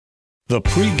The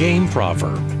pregame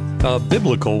proverb, a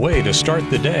biblical way to start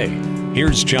the day.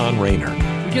 Here's John Rayner.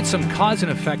 We get some cause and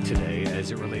effect today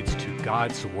as it relates to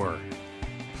God's Word.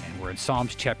 And we're in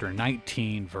Psalms chapter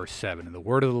 19, verse 7. And the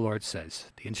Word of the Lord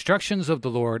says, "The instructions of the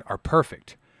Lord are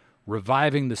perfect,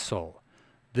 reviving the soul.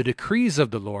 The decrees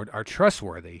of the Lord are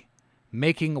trustworthy,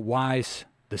 making wise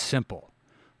the simple."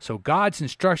 So God's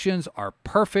instructions are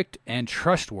perfect and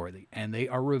trustworthy, and they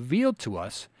are revealed to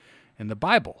us in the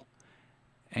Bible.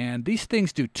 And these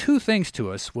things do two things to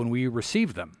us when we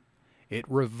receive them. It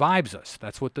revives us.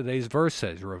 That's what today's verse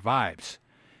says, revives.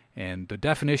 And the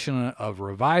definition of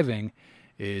reviving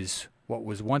is what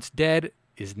was once dead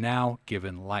is now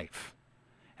given life.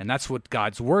 And that's what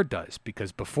God's Word does,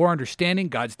 because before understanding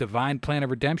God's divine plan of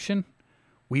redemption,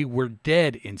 we were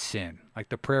dead in sin. Like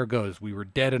the prayer goes, we were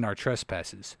dead in our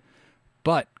trespasses.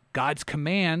 But God's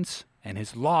commands and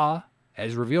His law,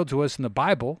 as revealed to us in the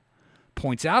Bible,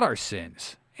 points out our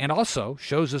sins and also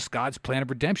shows us God's plan of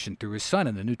redemption through His Son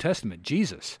in the New Testament,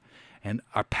 Jesus, and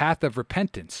our path of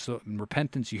repentance. So in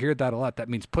repentance, you hear that a lot. That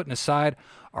means putting aside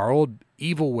our old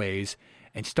evil ways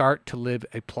and start to live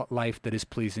a life that is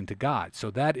pleasing to God. So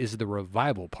that is the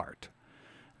revival part.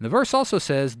 And the verse also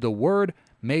says, the Word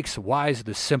makes wise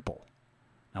the simple.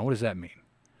 Now, what does that mean?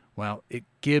 Well, it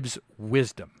gives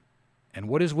wisdom. And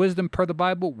what is wisdom per the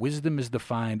Bible? Wisdom is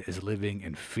defined as living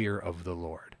in fear of the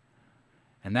Lord.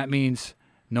 And that means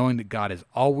knowing that God is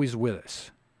always with us.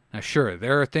 Now, sure,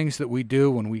 there are things that we do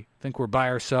when we think we're by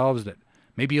ourselves that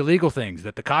may be illegal things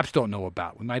that the cops don't know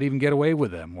about. We might even get away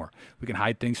with them, or we can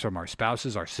hide things from our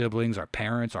spouses, our siblings, our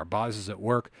parents, our bosses at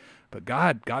work. But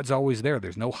God's always there.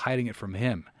 There's no hiding it from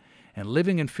Him. And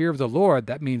living in fear of the Lord,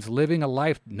 that means living a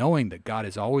life knowing that God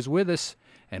is always with us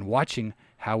and watching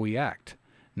how we act.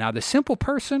 Now, the simple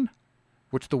person,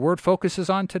 which the Word focuses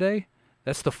on today,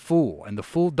 that's the fool, and the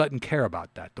fool doesn't care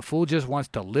about that. The fool just wants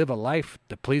to live a life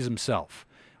to please himself,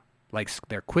 like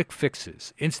their quick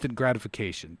fixes, instant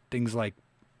gratification, things like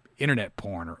internet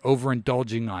porn or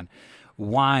overindulging on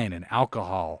wine and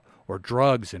alcohol or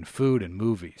drugs and food and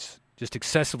movies, just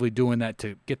excessively doing that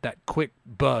to get that quick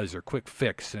buzz or quick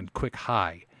fix and quick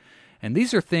high. And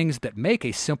these are things that make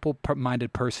a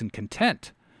simple-minded person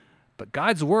content. But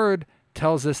God's Word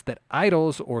tells us that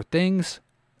idols or things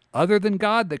other than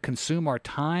God that consume our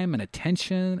time and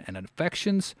attention and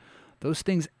affections, those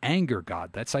things anger God.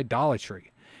 That's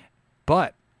idolatry.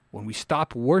 But when we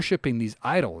stop worshiping these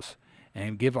idols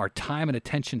and give our time and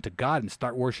attention to God and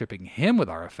start worshiping Him with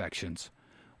our affections,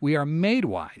 we are made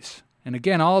wise. And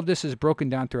again, all of this is broken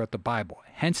down throughout the Bible.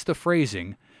 Hence the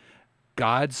phrasing,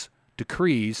 God's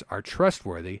decrees are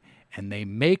trustworthy and they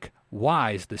make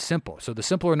wise the simple. So the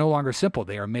simple are no longer simple.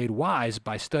 They are made wise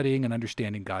by studying and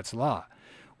understanding God's law.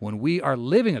 When we are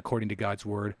living according to God's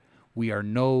Word, we are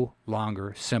no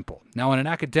longer simple. Now, in an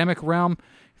academic realm,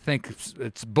 think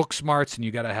it's book smarts and you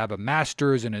got to have a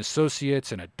master's and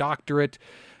associates and a doctorate,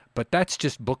 but that's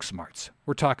just book smarts.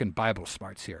 We're talking Bible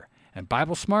smarts here. And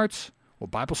Bible smarts, well,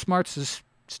 Bible smarts is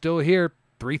still here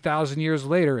 3,000 years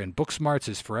later, and book smarts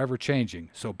is forever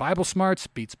changing. So Bible smarts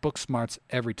beats book smarts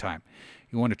every time.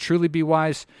 You want to truly be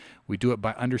wise? We do it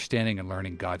by understanding and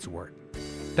learning God's Word.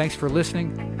 Thanks for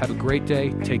listening. Have a great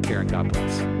day. Take care, and God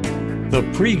bless. The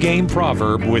pregame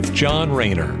proverb with John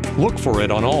Rayner. Look for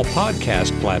it on all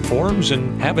podcast platforms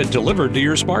and have it delivered to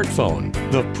your smartphone.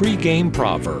 The pregame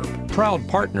proverb. Proud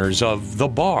partners of The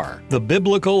Bar, the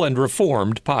Biblical and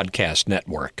Reformed Podcast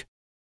Network.